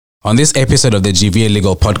On this episode of the GVA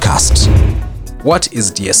Legal Podcast, what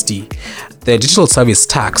is DST? The Digital Service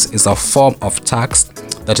Tax is a form of tax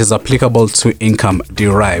that is applicable to income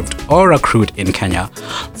derived or accrued in Kenya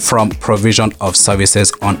from provision of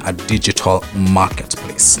services on a digital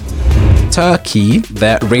marketplace. Turkey,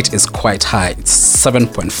 their rate is quite high. It's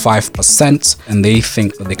 7.5%, and they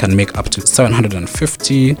think that they can make up to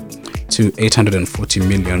 750 to 840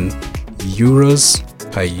 million euros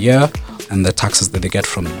per year, and the taxes that they get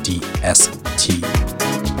from DST.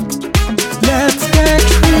 Let's get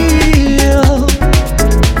real.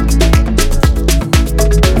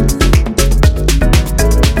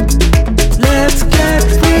 Let's get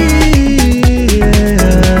real.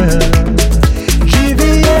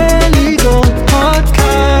 GVA Legal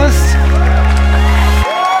Podcast.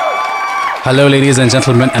 Hello, ladies and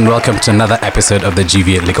gentlemen, and welcome to another episode of the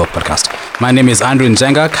GVA Legal Podcast. My name is Andrew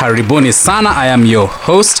Njenga. Karibuni sana. I am your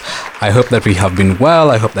host. I hope that we have been well.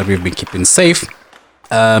 I hope that we've been keeping safe.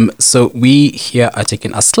 So we here are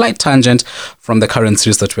taking a slight tangent from the current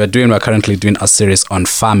series that we're doing. We're currently doing a series on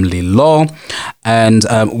family law. And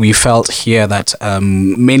we felt here that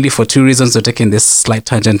mainly for two reasons we're taking this slight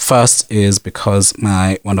tangent. First is because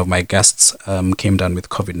one of my guests came down with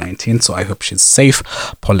COVID-19. So I hope she's safe.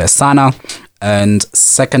 Pole sana. And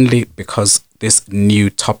secondly, because this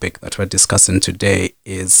new topic that we're discussing today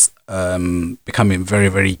is becoming very,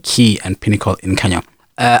 very key and pinnacle in Kenya.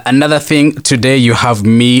 Another thing, today you have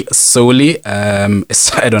me solely.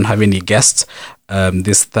 I don't have any guests.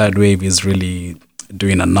 This third wave is really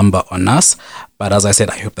doing a number on us. But as I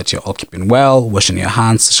said, I hope that you're all keeping well, washing your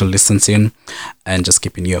hands, social distancing, and just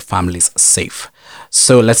keeping your families safe.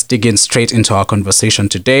 So let's dig in straight into our conversation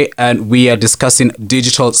today. And we are discussing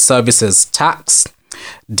Digital Services Tax,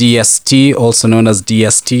 DST, also known as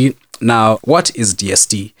DST. Now, what is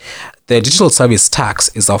DST? The Digital Service Tax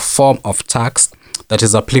is a form of tax that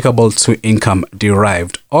is applicable to income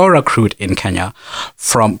derived or accrued in Kenya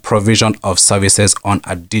from provision of services on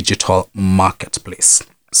a digital marketplace.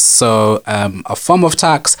 So a form of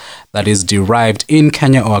tax that is derived in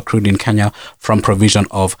Kenya or accrued in Kenya from provision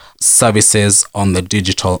of services on the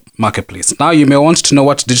digital marketplace. Now, you may want to know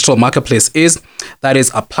what digital marketplace is. That is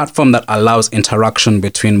a platform that allows interaction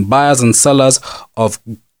between buyers and sellers of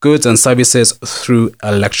goods and services through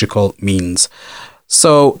electrical means.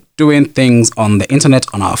 So doing things on the internet,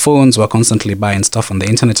 on our phones, we're constantly buying stuff on the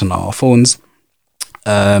internet on our phones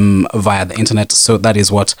via the internet. So that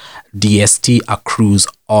is what DST accrues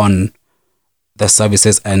on the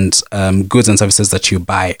services and goods and services that you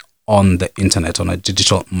buy on the internet, on a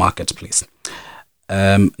digital marketplace.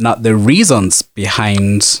 Now, the reasons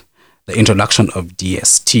behind the introduction of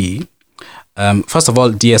DST, first of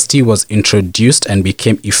all, DST was introduced and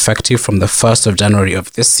became effective from the 1st of January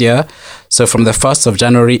of this year. So from the 1st of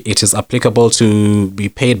January, it is applicable to be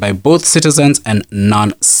paid by both citizens and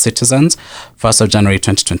non-citizens, 1st of January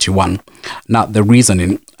 2021. Now, the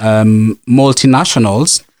reasoning,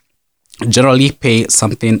 multinationals generally pay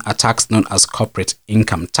a tax known as corporate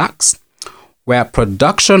income tax, where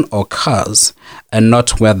production occurs and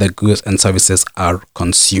not where the goods and services are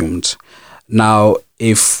consumed. Now,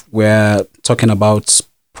 if we're talking about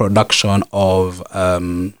production of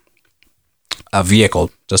a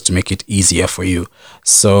vehicle, just to make it easier for you.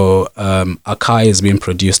 So a car is being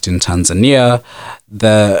produced in Tanzania.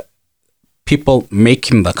 The people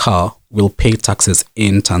making the car will pay taxes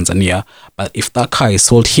in Tanzania. But if that car is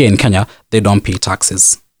sold here in Kenya, they don't pay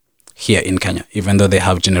taxes here in Kenya, even though they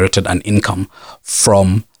have generated an income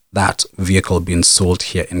from that vehicle being sold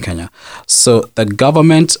here in Kenya. So the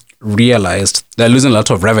government realized they're losing a lot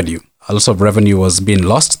of revenue. A lot of revenue was being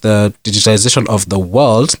lost. The digitalization of the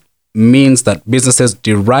world means that businesses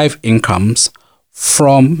derive incomes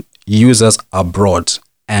from users abroad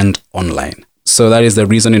and online. So that is the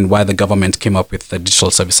reasoning why the government came up with the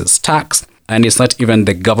Digital Services Tax. And it's not even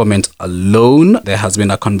the government alone. There has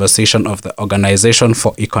been a conversation of the Organization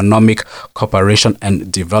for Economic Cooperation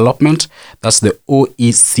and Development. That's the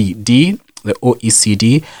OECD. The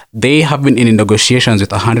OECD, they have been in negotiations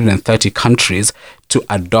with 130 countries to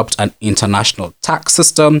adopt an international tax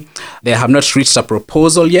system. They have not reached a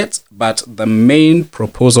proposal yet, but the main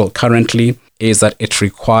proposal currently is that it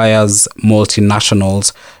requires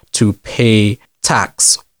multinationals to pay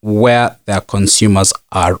tax where their consumers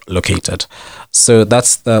are located. So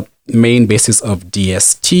that's the main basis of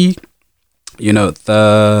DST. You know,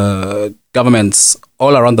 the governments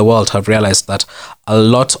all around the world have realized that a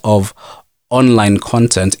lot of online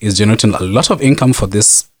content is generating a lot of income for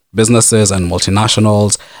these businesses and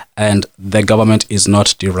multinationals, and the government is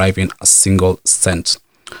not deriving a single cent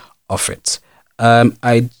of it.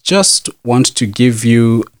 I just want to give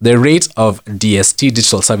you the rate of DST,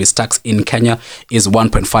 digital service tax, in Kenya is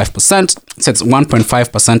 1.5%. So it's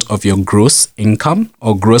 1.5% of your gross income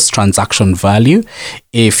or gross transaction value.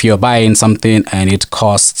 If you're buying something and it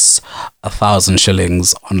costs 1,000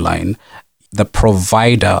 shillings online, the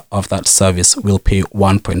provider of that service will pay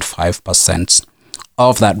 1.5%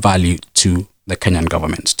 of that value to the Kenyan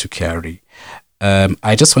government, to KRA.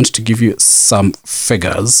 I just want to give you some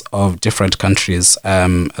figures of different countries,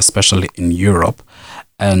 especially in Europe,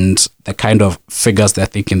 and the kind of figures they're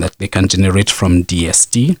thinking that they can generate from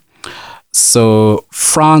DST. So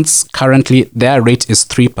France, currently, their rate is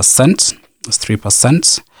 3%. It's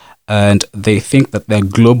 3%. And they think that their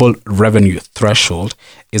global revenue threshold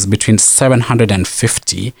is between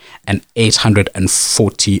 750 and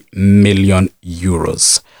 840 million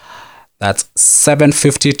euros. That's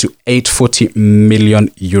 750 to 840 million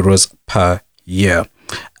euros per year.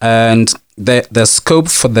 And the scope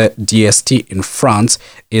for the DST in France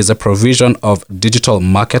is a provision of digital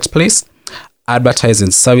marketplace,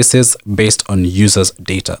 advertising services based on users'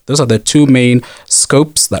 data. Those are the two main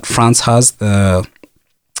scopes that France has, the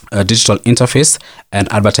digital interface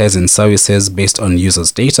and advertising services based on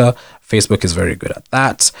users' data. Facebook is very good at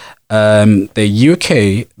that. The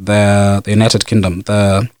UK, the United Kingdom,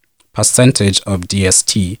 the percentage of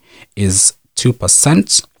DST is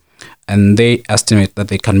 2%, and they estimate that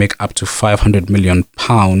they can make up to £500 million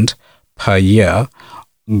per year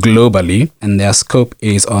globally, and their scope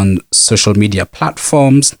is on social media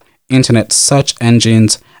platforms, internet search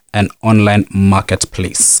engines, and online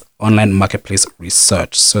marketplace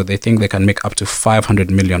research. So they think they can make up to £500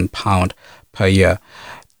 million per year.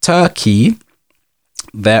 Turkey,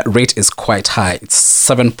 their rate is quite high. It's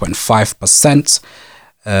 7.5%.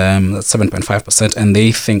 7.5%, and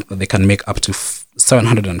they think that they can make up to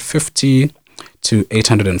 750 to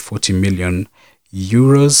 840 million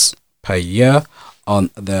euros per year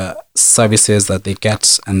on the services that they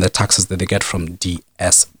get and the taxes that they get from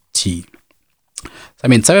DST. I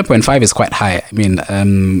mean, 7.5 is quite high. I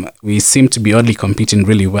mean, we seem to be only competing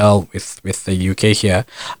really well with the UK here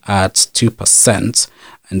at 2%,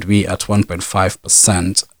 and we at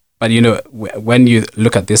 1.5%. But, you know, when you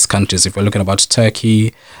look at these countries, if we're looking about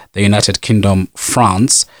Turkey, the United Kingdom,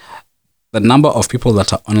 France, the number of people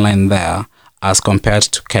that are online there as compared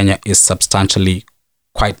to Kenya is substantially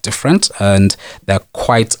quite different. And there are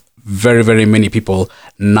quite very, very many people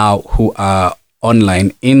now who are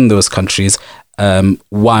online in those countries.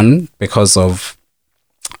 One, because of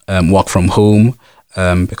work from home,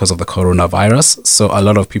 because of the coronavirus. So a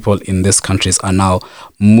lot of people in these countries are now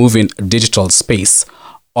moving digital space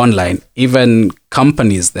online. Even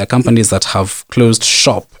companies, there are companies that have closed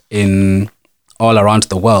shop in all around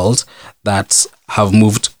the world that have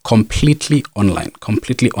moved completely online.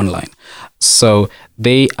 So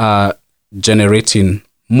they are generating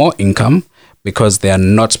more income because they are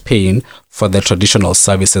not paying for the traditional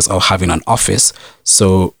services of having an office.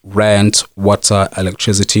 So rent, water,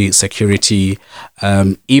 electricity, security,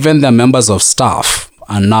 even the members of staff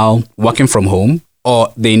are now working from home,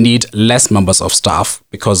 or they need less members of staff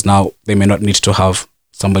because now they may not need to have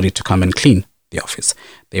somebody to come and clean the office.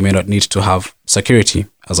 They may not need to have security,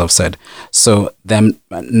 as I've said. So the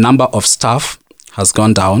number of staff has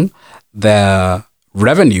gone down. Their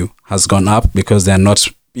revenue has gone up because they're not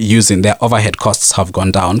using, their overhead costs have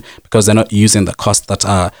gone down because they're not using the costs that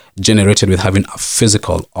are generated with having a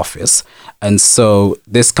physical office. And so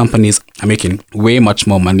these companies are making way much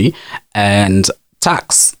more money, and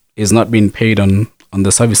tax is not being paid on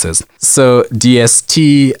the services. So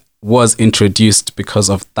DST was introduced because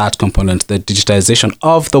of that component, the digitization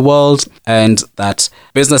of the world, and that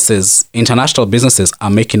businesses, international businesses,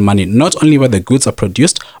 are making money not only where the goods are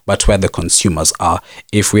produced, but where the consumers are.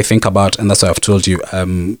 If we think about, and that's why I've told you,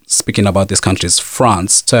 speaking about these countries,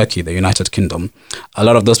 France, Turkey, the United Kingdom, a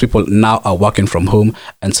lot of those people now are working from home,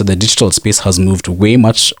 and so the digital space has moved way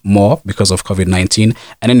much more because of COVID-19.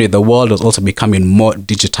 And anyway, the world is also becoming more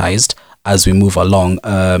digitized as we move along,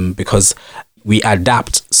 because we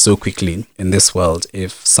adapt so quickly in this world.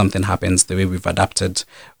 If something happens the way we've adapted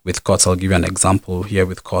with courts, I'll give you an example here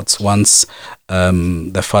with courts. Once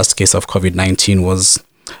the first case of COVID-19 was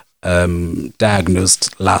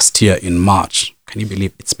diagnosed last year in March. Can you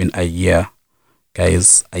believe it's been a year,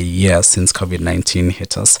 guys? A year since COVID-19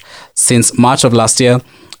 hit us. Since March of last year,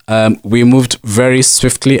 we moved very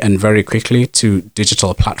swiftly and very quickly to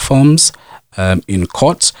digital platforms in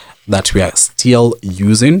court that we are still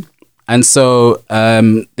using. And so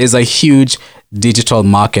there's a huge digital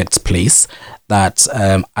marketplace that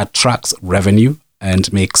attracts revenue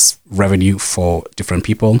and makes revenue for different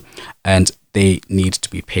people, and they need to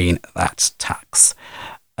be paying that tax.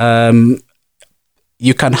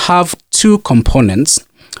 You can have two components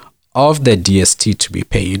of the DST to be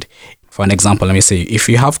paid. For an example, let me say, if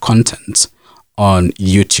you have content on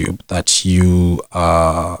YouTube that you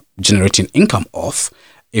are generating income off,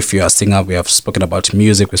 if you're a singer, we have spoken about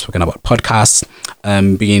music, we've spoken about podcasts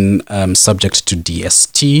being subject to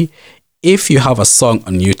DST. If you have a song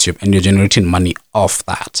on YouTube and you're generating money off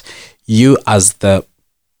that, you as the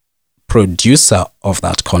producer of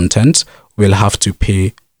that content will have to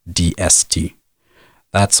pay DST.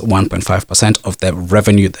 That's 1.5% of the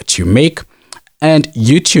revenue that you make. And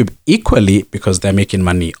YouTube equally, because they're making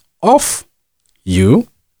money off you,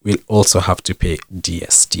 will also have to pay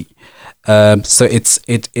DST. So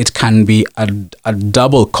it can be a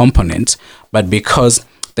double component, but because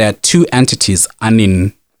there are two entities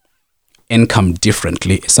earning income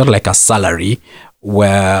differently, it's not like a salary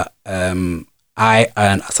where I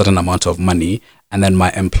earn a certain amount of money and then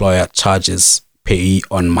my employer charges pay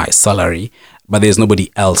on my salary, but there's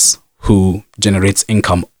nobody else who generates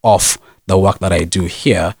income off the work that I do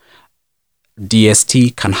here.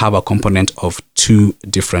 DST can have a component of two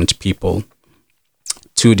different people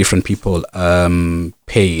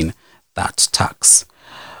paying that tax.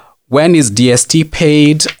 When is DST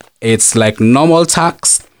paid? It's like normal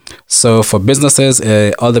tax. So for businesses,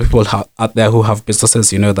 all the people out there who have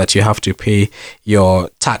businesses, you know that you have to pay your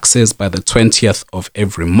taxes by the 20th of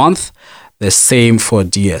every month. The same for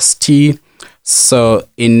DST. So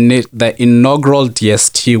the inaugural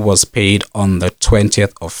DST was paid on the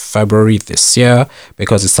 20th of February this year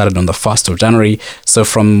because it started on the 1st of January. So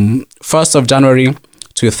from 1st of January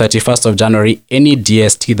to 31st of January, any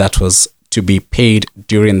DST that was to be paid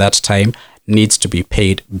during that time needs to be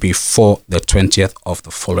paid before the 20th of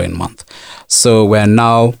the following month. So we're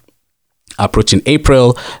now approaching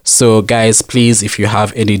April. So guys, please, if you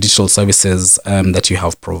have any digital services that you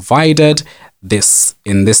have provided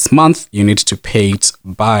in this month, you need to pay it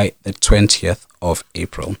by the 20th of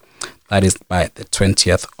April. That is by the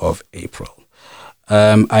 20th of April.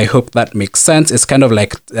 I hope that makes sense. It's kind of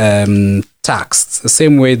like tax. It's the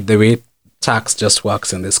same way the way tax just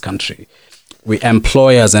works in this country. We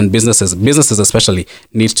employers and businesses especially,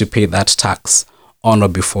 need to pay that tax on or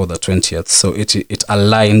before the 20th. So it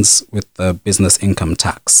aligns with the business income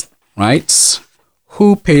tax, right?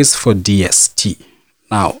 Who pays for DST?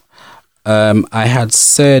 Now, I had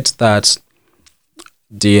said that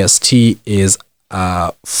DST is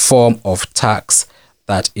a form of tax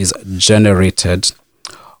that is generated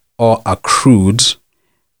or accrued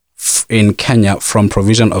in Kenya from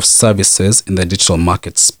provision of services in the digital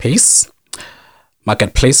marketplace,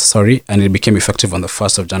 and it became effective on the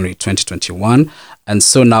 1st of January 2021. And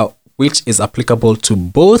so now, which is applicable to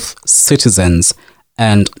both citizens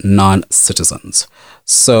and non-citizens.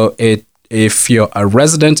 So if you're a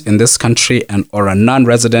resident in this country or a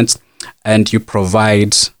non-resident and you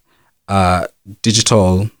provide a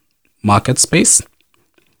digital market space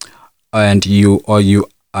and you are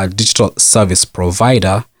a digital service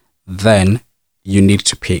provider, then you need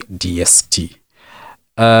to pay DST.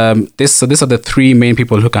 These are the three main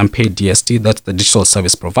people who can pay DST. That's the digital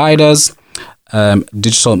service providers,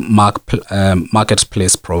 digital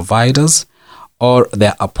marketplace providers, or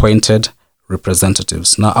their appointed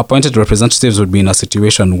representatives. Now, appointed representatives would be in a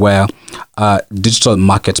situation where a digital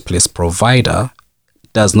marketplace provider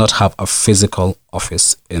does not have a physical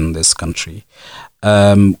office in this country.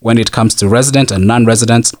 When it comes to resident and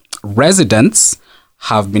non-residents, residents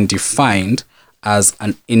have been defined as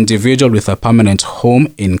an individual with a permanent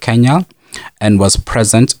home in Kenya and was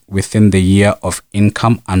present within the year of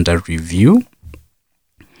income under review.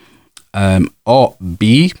 Or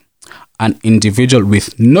B, an individual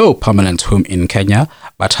with no permanent home in Kenya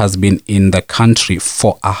but has been in the country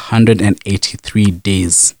for 183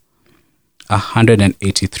 days.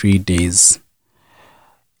 183 days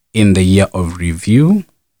in the year of review.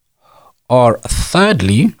 Or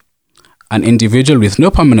thirdly, an individual with no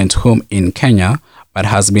permanent home in Kenya but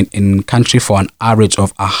has been in country for an average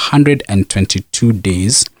of 122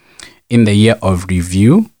 days in the year of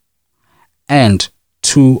review and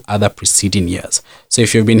 2 other preceding years. So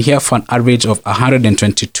if you've been here for an average of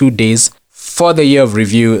 122 days for the year of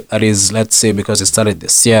review, that is, let's say, because it started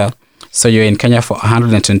this year, so you're in Kenya for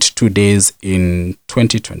 122 days in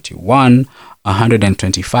 2021,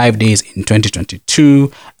 125 days in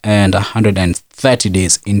 2022, and 130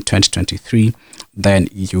 days in 2023, then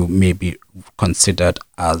you may be considered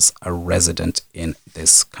as a resident in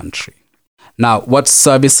this country. Now, what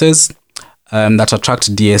services that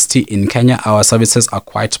attract DST in Kenya? Our services are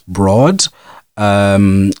quite broad.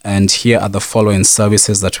 And here are the following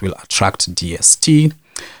services that will attract DST.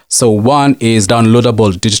 So one is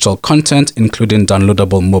downloadable digital content, including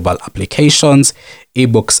downloadable mobile applications,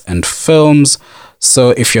 ebooks, and films. So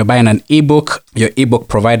if you're buying an ebook, your ebook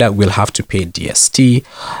provider will have to pay DST.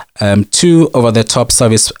 Two over-the-top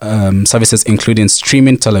services, including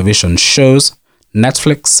streaming television shows,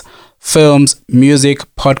 Netflix, films, music,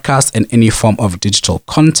 podcasts, and any form of digital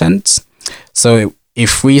content. So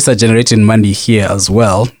if we start generating money here as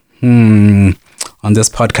well, on this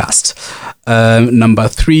podcast. Number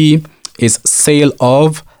three is sale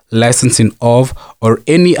of, licensing of, or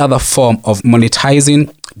any other form of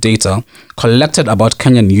monetizing data collected about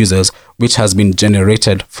Kenyan users which has been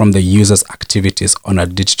generated from the user's activities on a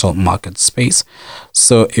digital market space.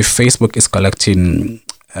 So if Facebook is collecting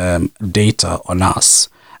data on us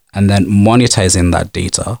and then monetizing that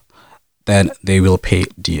data, then they will pay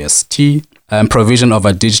DST. Provision of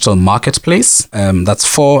a digital marketplace. That's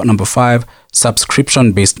 4. Number 5,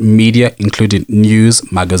 subscription-based media, including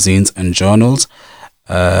news, magazines, and journals.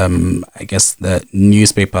 I guess the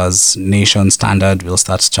newspapers, Nation, Standard will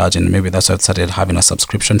start charging. Maybe that's why it started having a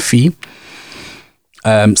subscription fee.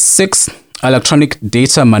 6, electronic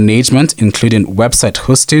data management, including website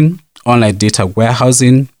hosting, online data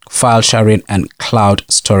warehousing, file sharing, and cloud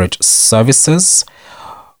storage services.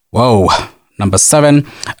 Whoa. Number 7,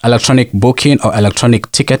 electronic booking or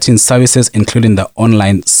electronic ticketing services, including the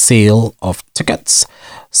online sale of tickets.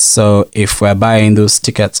 So if we're buying those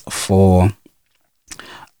tickets for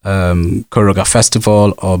Koroga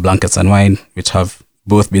Festival or Blankets and Wine, which have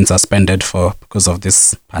both been suspended because of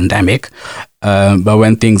this pandemic, but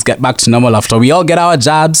when things get back to normal after we all get our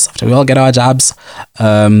jabs,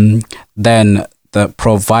 then the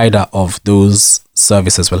provider of those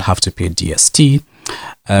services will have to pay DST.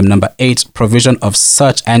 Number 8, provision of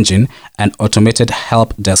search engine and automated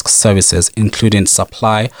help desk services, including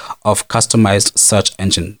supply of customized search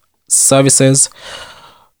engine services.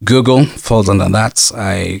 Google falls under that,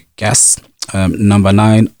 I guess. Number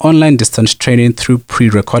 9, online distance training through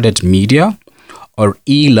pre-recorded media or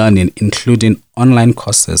e-learning, including online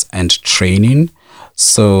courses and training.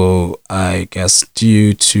 So I guess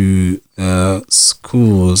due to the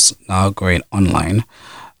schools now going online,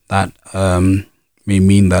 that may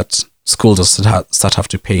mean that schools will start have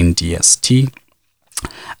to pay in DST.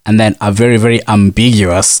 And then a very, very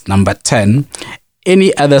ambiguous number 10,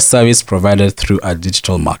 any other service provided through a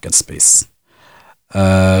digital market space.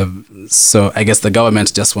 So I guess the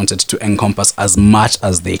government just wanted to encompass as much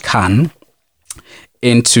as they can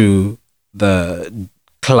into the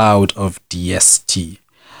cloud of DST.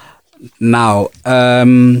 Now,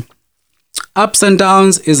 ups and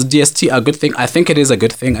downs, is DST a good thing? I think it is a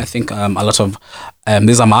good thing. I think a lot of,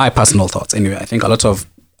 these are my personal thoughts anyway, I think a lot of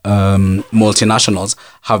multinationals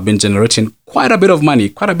have been generating quite a bit of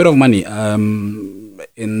money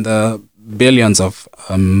in the billions of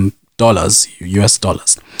dollars, US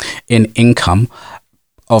dollars, in income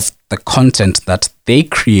of the content that they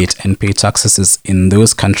create and pay taxes in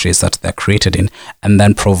those countries that they're created in, and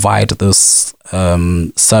then provide those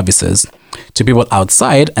services to people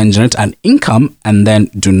outside and generate an income and then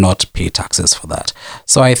do not pay taxes for that.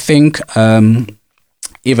 So I think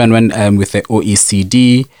even when with the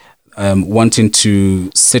OECD wanting to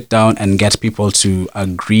sit down and get people to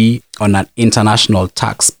agree on an international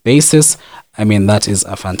tax basis, I mean, that is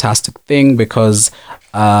a fantastic thing, because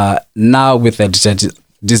now with the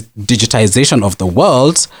digitization of the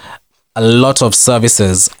world, a lot of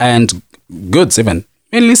services and goods, even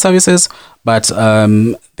mainly services, but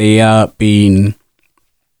they are being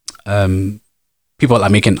people are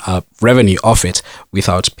making a revenue off it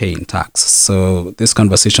without paying tax. So this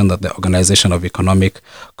conversation that the Organization of Economic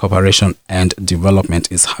Cooperation and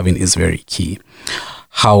Development is having is very key.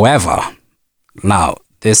 However, now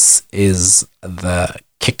this is the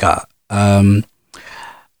kicker.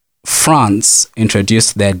 France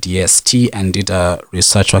introduced their DST and did a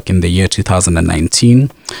research work in the year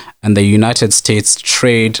 2019, and the United States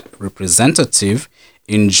Trade Representative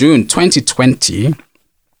in June 2020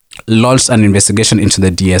 launched an investigation into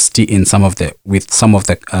the DST in some of the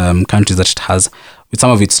countries that it has, with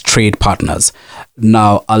some of its trade partners.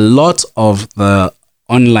 Now, a lot of the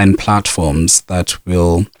online platforms that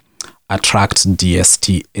will attract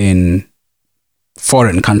DST in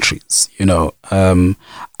foreign countries, a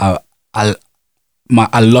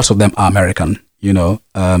lot of them are American,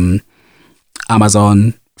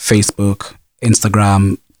 Amazon, Facebook,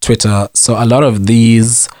 Instagram, Twitter. So a lot of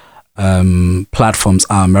these platforms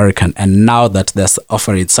are American, and now that they're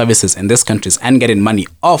offering services in these countries and getting money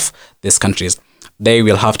off these countries, they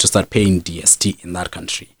will have to start paying DST in that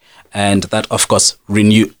country, and that of course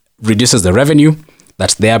reduces the revenue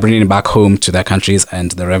that they are bringing back home to their countries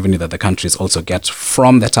and the revenue that the countries also get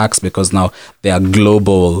from the tax, because now their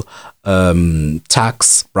global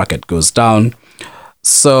tax bracket goes down.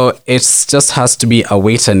 So it just has to be a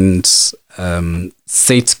wait and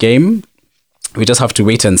sit game. We just have to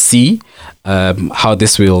wait and see how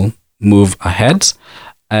this will move ahead.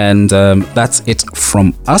 And that's it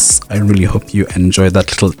from us. I really hope you enjoyed that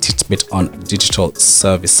little tidbit on digital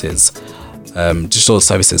services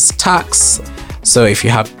tax. So if you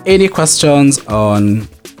have any questions on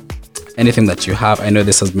anything that you have, I know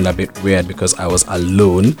this has been a bit weird because I was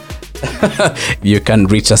alone. You can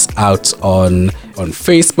reach us out on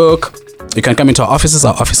Facebook. You can come into our offices.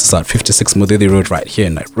 Our offices are at 56 Mudhidi Road right here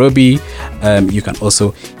in Nairobi. You can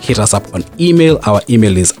also hit us up on email. Our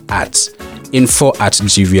email is at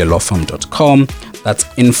info@gvlawfirm.com. That's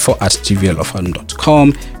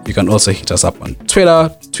info@gvlawfirm.com. You can also hit us up on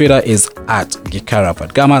Twitter. Twitter is at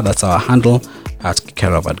 @Gikara_Vadgama. That's our handle, at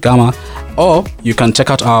 @Gikara_Vadgama. Or you can check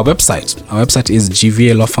out our website. Our website is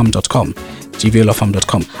gvlawfirm.com.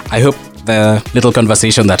 gvlawfirm.com. I hope the little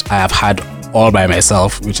conversation that I have had all by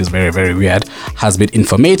myself, which is very, very weird, has been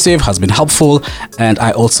informative, has been helpful. And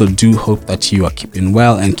I also do hope that you are keeping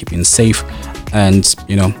well and keeping safe. And,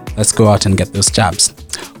 let's go out and get those jabs.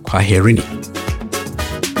 Kwaherini.